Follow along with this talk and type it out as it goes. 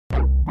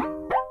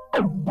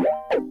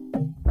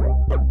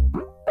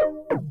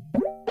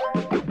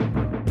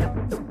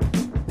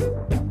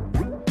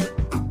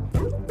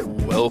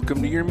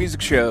Welcome to Your Music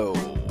Show.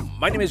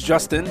 My name is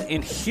Justin,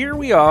 and here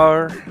we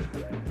are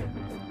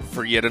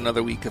for yet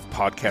another week of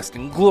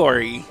podcasting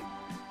glory.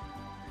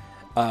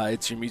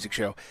 It's Your Music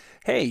Show.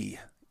 Hey,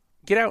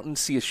 get out and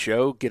see a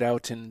show. Get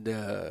out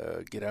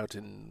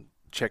and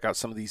check out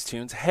some of these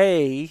tunes.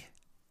 Hey,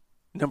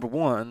 number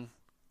one,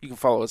 you can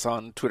follow us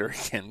on Twitter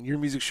again. Your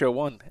Music Show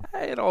 1.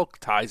 It all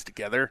ties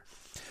together.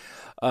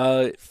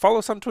 Follow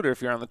us on Twitter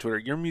if you're on the Twitter.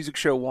 Your Music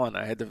Show 1.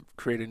 I had to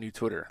create a new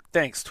Twitter.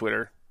 Thanks,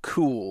 Twitter.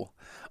 Cool.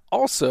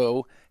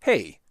 Also,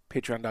 hey,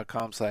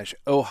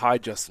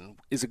 patreon.com/ohhijustin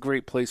is a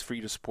great place for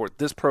you to support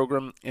this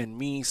program and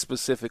me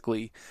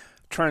specifically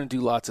trying to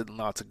do lots and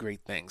lots of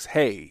great things.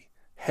 Hey.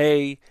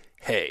 I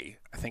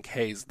think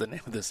hey is the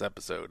name of this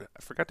episode.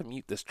 I forgot to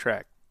mute this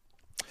track.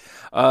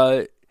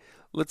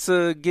 Let's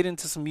get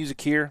into some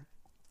music here.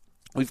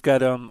 We've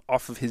got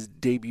off of his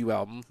debut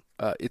album,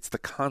 It's the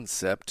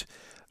Concept.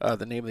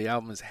 The name of the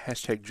album is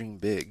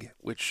 #DreamBig,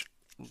 which,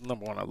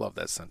 number one, I love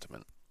that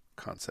sentiment,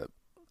 concept.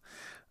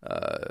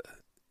 The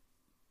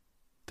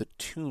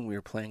tune we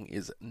are playing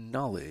is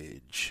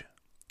Knowledge,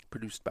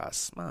 produced by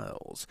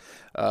Smiles.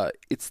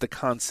 It's the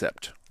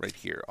Concept right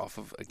here off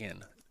of,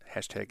 again,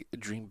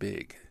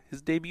 #DreamBig,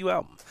 his debut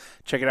album.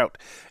 Check it out.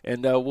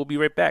 And we'll be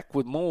right back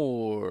with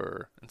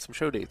more and some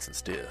show dates and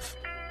stuff.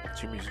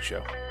 It's Your Music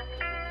Show.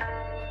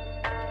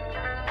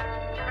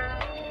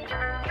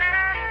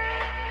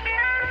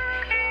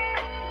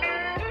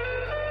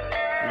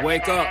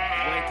 Wake up.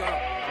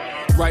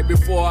 Right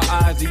before our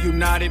eyes, the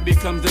united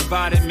becomes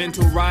divided.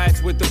 Mental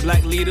riots with the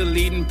black leader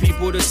leading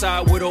people to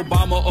side with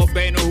Obama or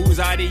Boehner, whose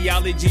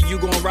ideology you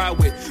gon' ride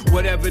with.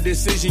 Whatever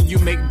decision you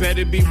make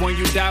better be one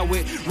you die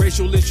with.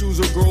 Racial issues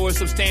are growing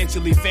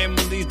substantially.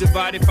 Families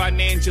divided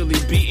financially.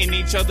 Beating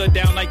each other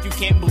down like you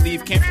can't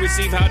believe. Can't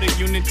perceive how the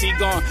unity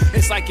gone.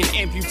 It's like an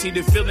amputee.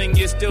 The feeling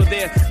is still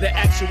there. The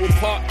actual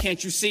part,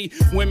 can't you see?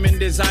 Women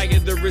desire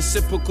the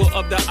reciprocal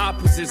of the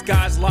opposites.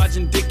 Guys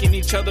lodging dick in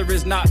each other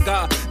is not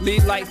God.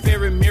 Lead like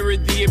fair and mirror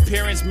the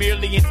appearance,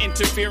 merely an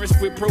interference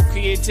with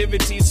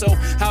procreativity. So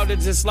how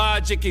does this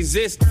logic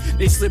exist?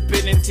 They slip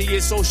it into your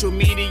social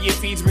media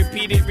feeds,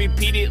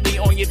 repeatedly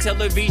on your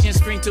television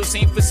screen till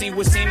scene for scene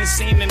was seen and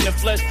seen in the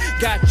flesh.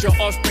 Got your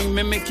offspring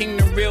mimicking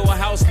the real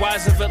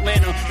housewives of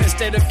Atlanta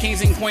instead of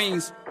kings and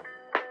queens.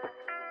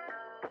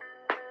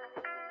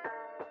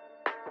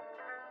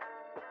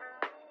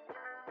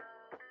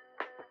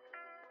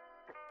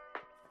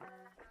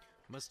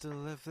 Must have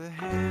left the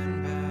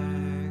handbag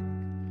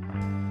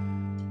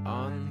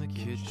on the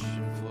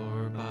kitchen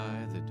floor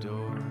by the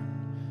door.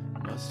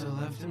 Must have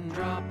left him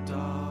dropped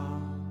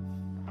off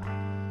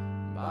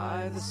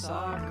by the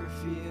soccer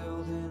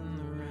field in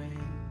the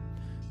rain.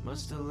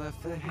 Must have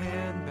left the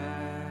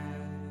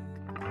handbag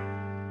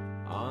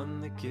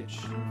on the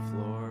kitchen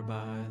floor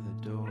by the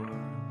door.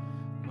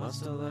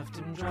 Must have left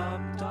him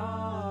dropped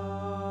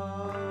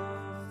off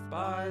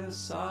by the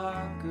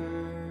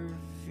soccer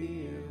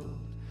field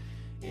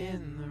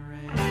in the rain.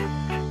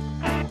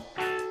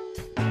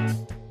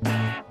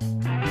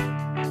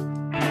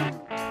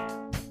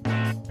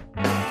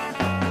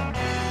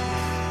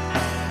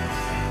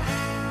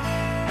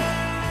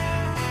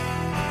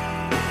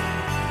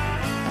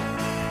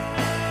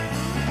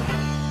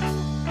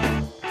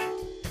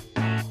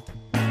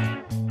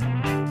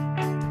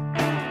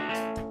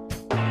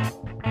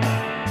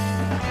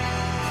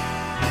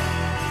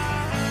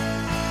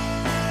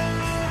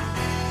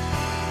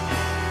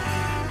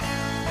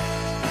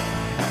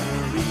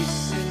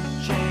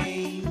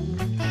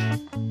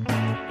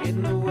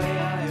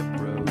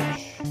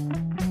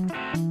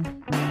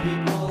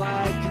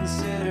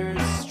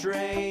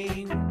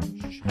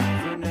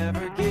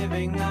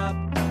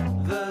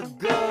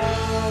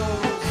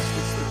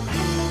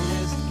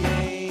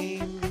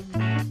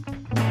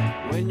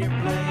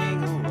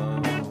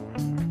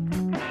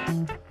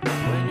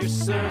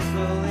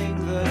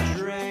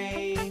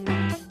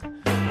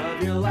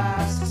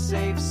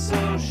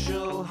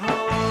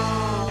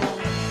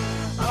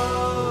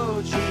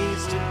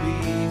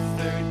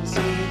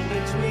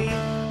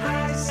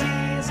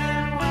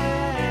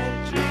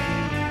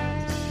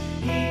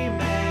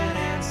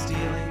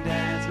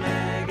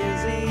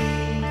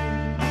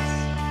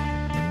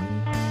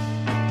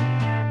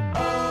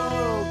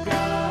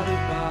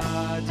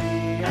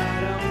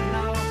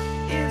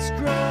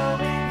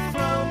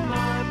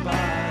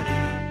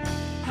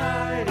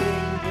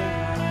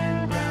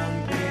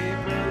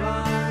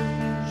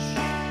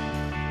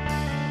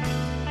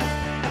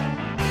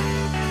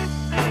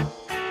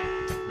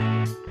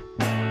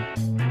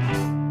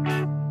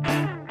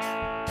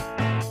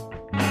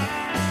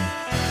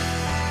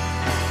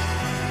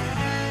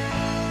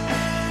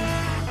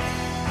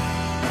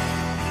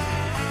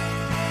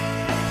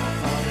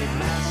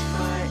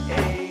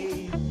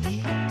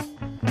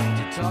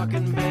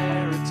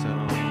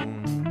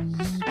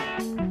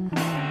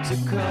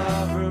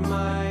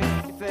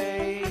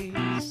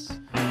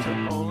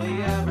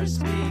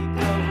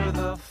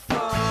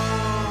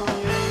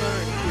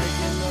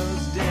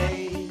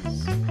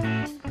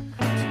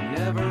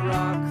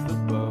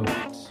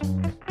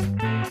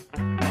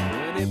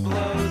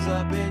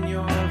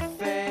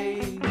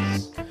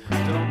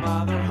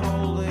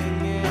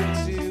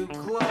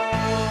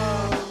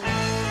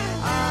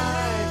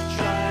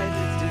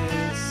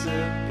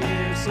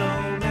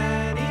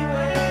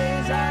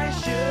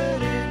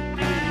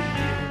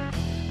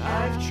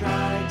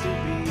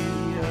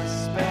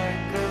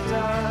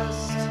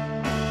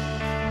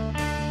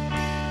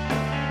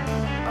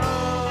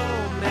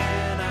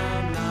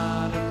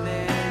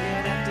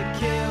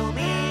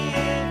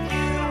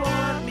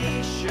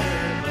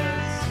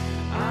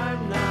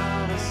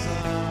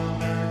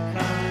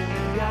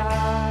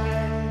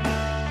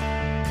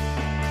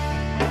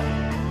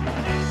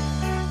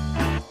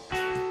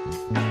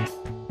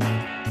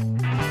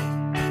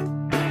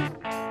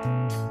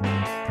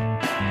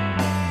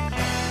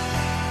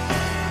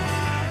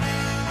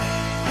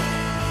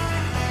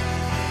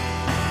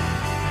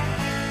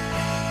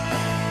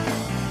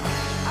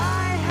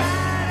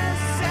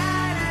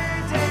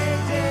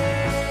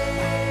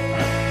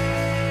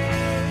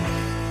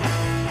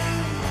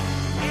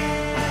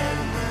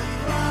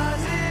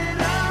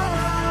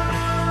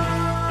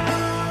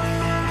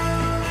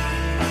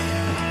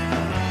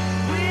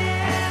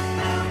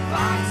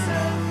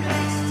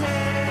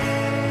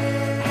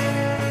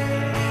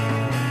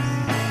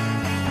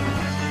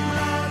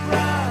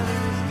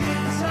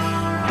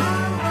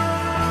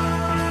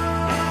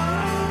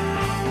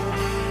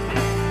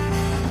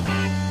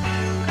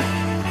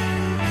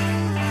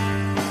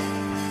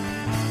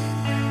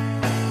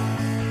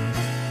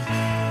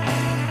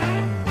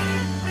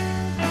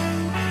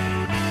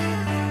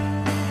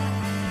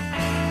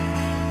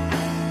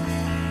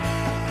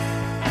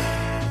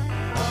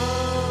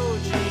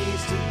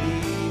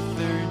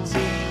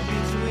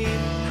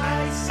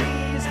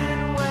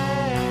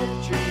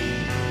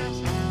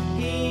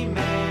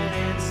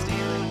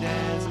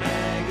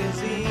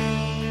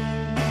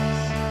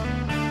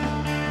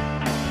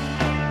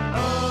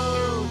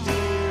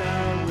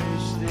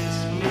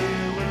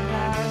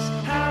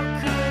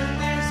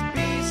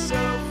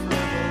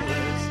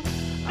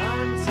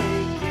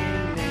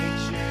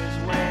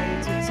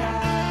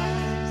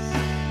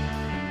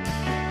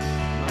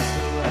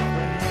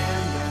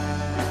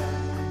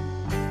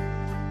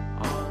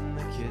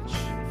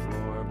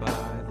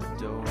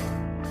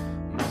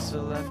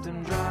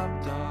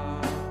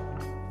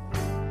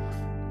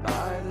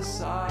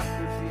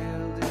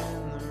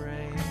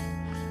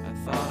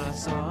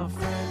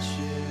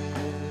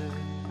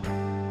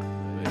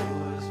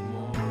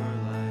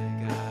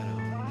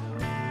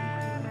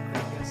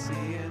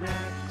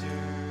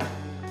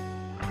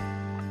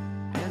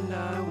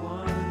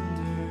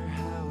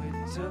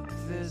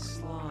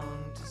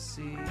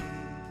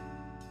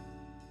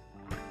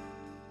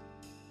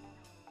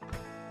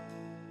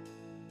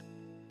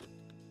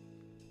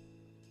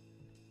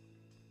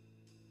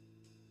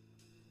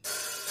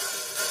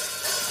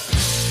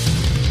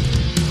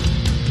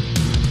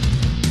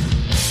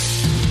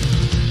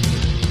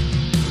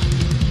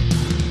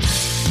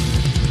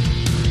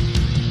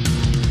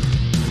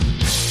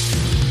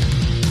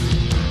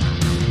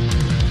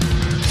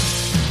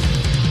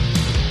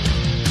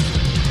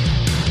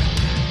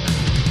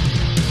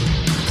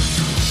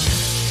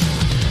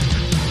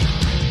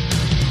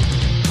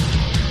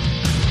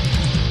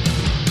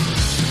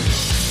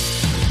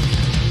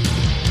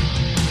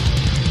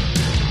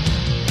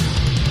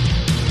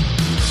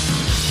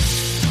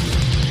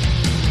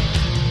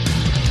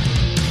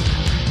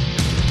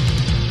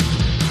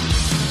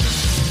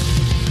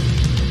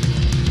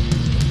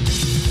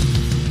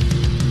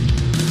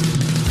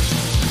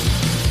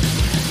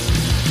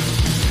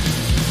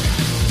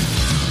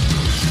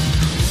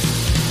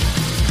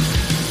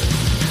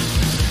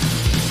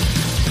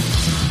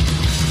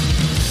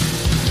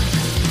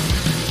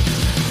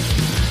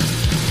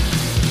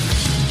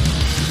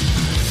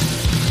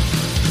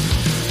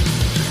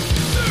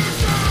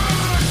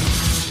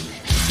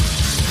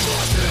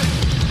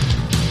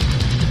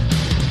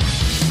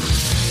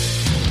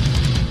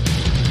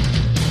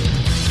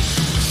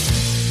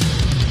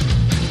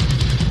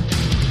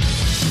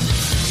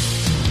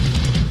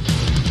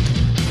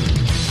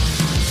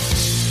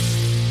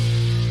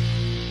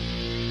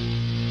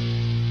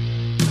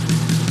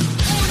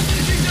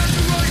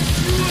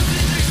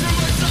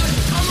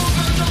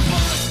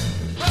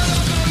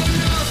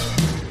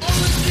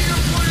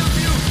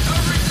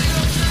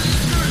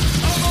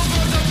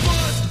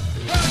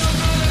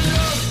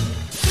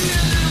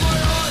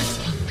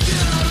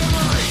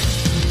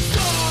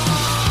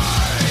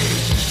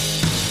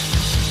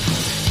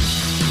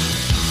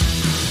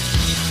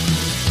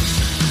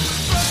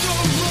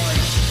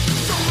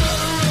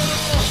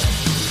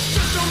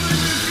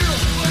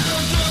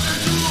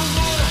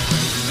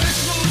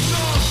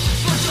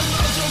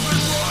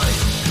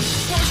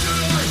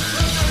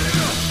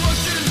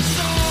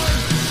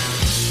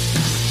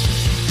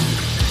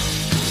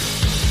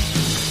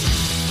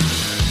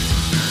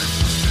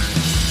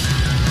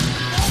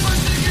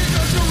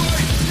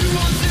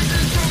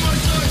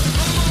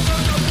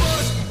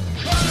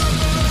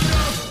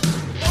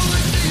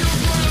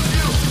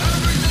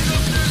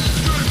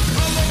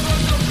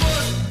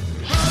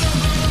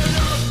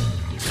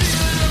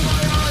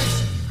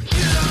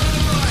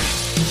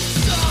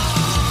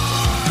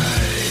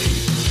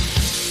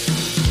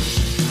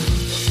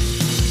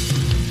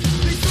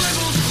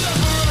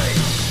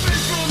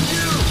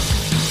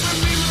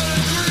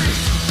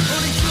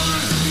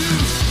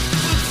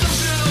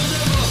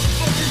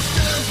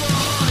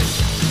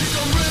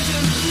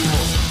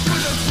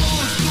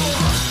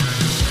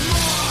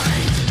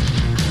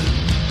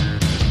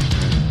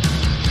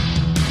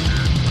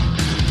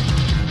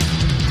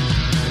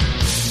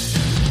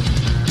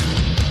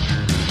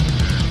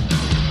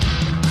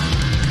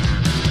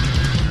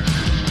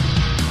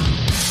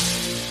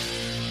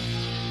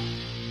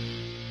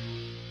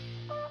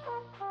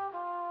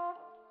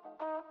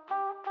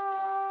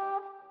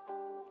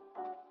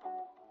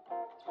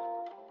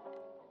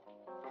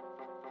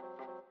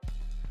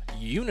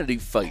 Unity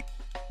Fight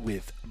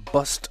with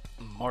Bust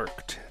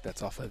Marked.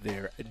 That's off of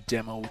their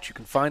demo, which you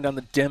can find on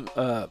the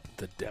demo.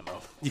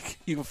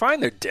 You can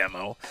find their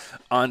demo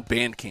on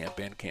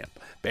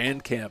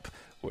Bandcamp,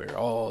 where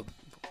all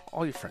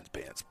your friends'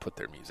 bands put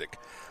their music.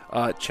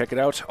 Check it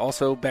out.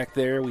 Also back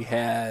there we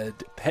had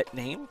Pet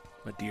Name,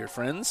 my dear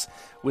friends,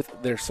 with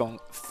their song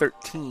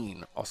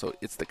 13. Also,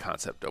 It's the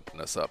Concept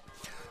opened us up.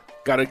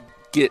 Gotta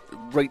get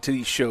right to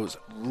these shows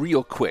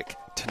real quick.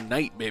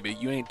 Tonight, baby,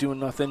 you ain't doing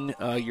nothing.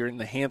 You're in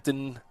the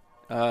Hampton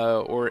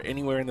or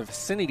anywhere in the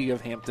vicinity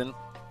of Hampton.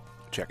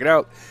 Check it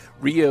out.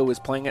 Rio is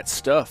playing at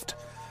Stuffed.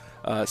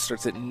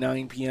 Starts at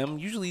 9 p.m.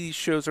 Usually these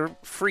shows are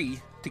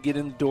free to get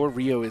in the door.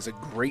 Rio is a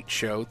great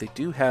show. They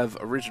do have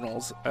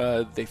originals.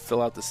 They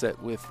fill out the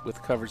set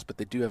with covers, but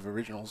they do have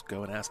originals.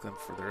 Go and ask them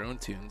for their own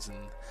tunes, and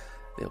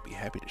they'll be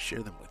happy to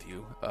share them with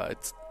you.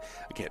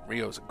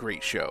 Rio is a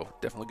great show.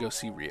 Definitely go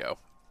see Rio.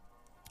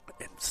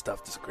 And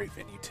Stuffed is a great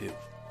venue too.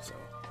 So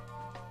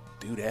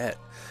do that.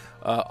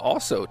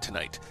 Also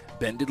tonight,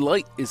 Bended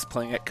Light is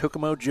playing at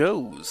Kokomo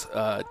Joe's.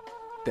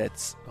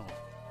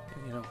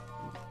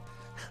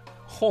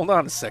 Hold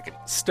on a second.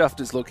 Stuffed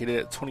is located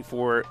at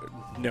 24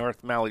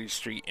 North Mallory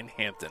Street in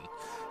Hampton.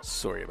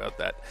 Sorry about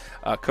that.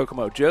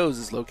 Kokomo Joe's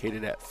is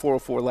located at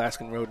 404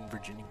 Laskin Road in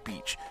Virginia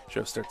Beach.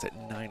 Show starts at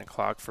 9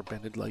 o'clock for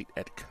Bended Light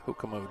at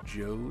Kokomo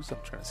Joe's. I'm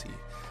trying to see.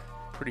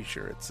 Pretty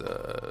sure it's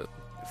a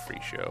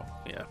free show.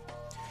 Yeah.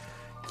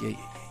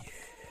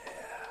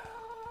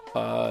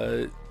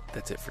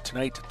 That's it for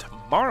tonight.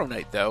 Tomorrow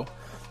night, though,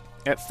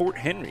 at Fort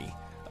Henry,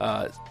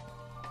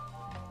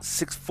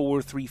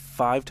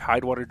 6435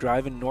 Tidewater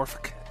Drive in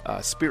Norfolk,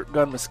 Spirit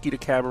Gun, Mosquito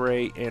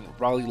Cabaret, and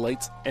Raleigh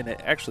Lights, and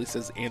it actually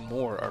says and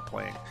more are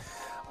playing.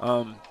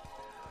 I'm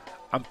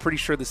pretty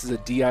sure this is a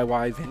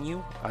DIY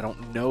venue. I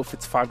don't know if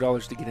it's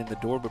 $5 to get in the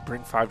door, but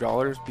bring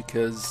 $5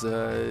 because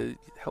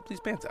help these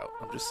bands out.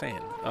 I'm just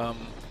saying.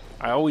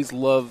 I always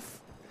love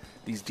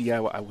these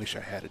DIY. I wish I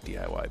had a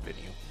DIY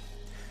venue.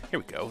 Here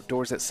we go.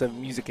 Doors at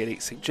 7, music at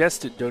 8.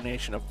 Suggested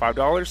donation of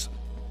 $5.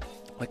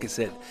 Like I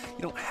said,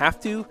 you don't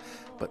have to,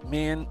 but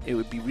man, it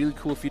would be really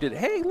cool if you did.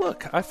 Hey,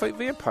 look, I Fight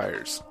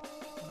Vampires.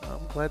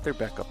 I'm glad they're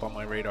back up on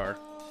my radar.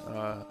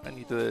 I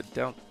need to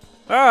download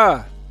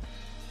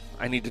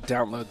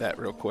that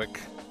real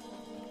quick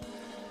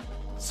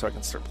so I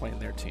can start playing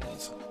their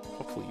tunes.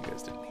 Hopefully you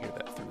guys didn't hear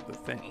that through the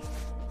thing.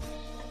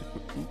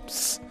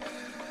 Oops.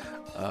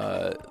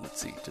 Let's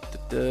see.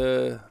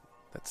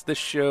 That's this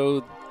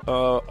show.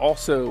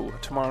 Also,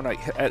 tomorrow night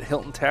at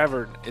Hilton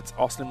Tavern, it's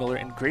Austin Miller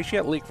and Gracie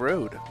at Lake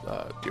Road,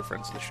 dear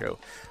friends of the show,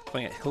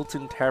 playing at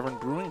Hilton Tavern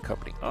Brewing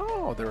Company.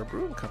 Oh, they're a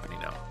brewing company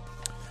now.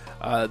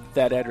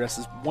 That address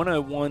is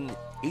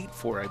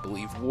 10184, I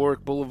believe,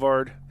 Warwick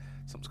Boulevard.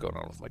 Something's going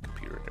on with my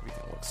computer and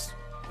everything looks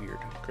weird.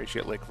 Gracie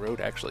at Lake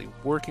Road actually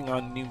working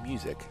on new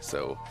music,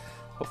 so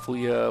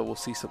hopefully we'll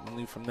see something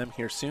new from them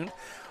here soon.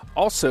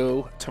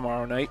 Also,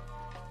 tomorrow night,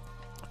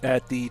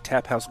 at the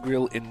Tap House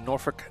Grill in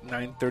Norfolk,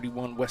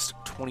 931 West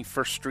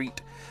 21st Street.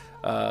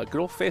 Good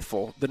old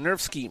faithful, The Nerve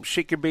Scheme,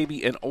 Shake Your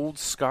Baby, and Old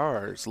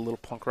Scars, a little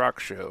punk rock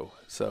show.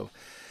 So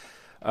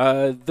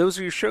those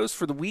are your shows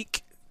for the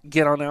week.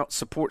 Get on out,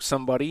 support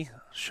somebody.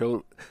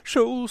 Show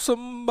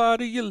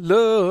somebody you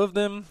love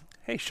them.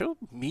 Hey, show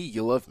me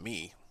you love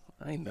me.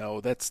 I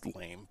know, that's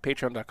lame.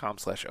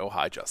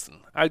 Patreon.com/ohhijustin.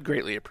 I'd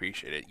greatly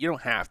appreciate it. You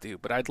don't have to,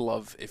 but I'd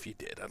love if you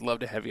did. I'd love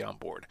to have you on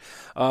board.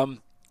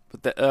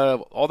 But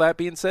all that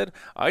being said,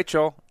 all right,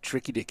 y'all,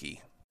 Tricky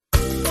Dicky.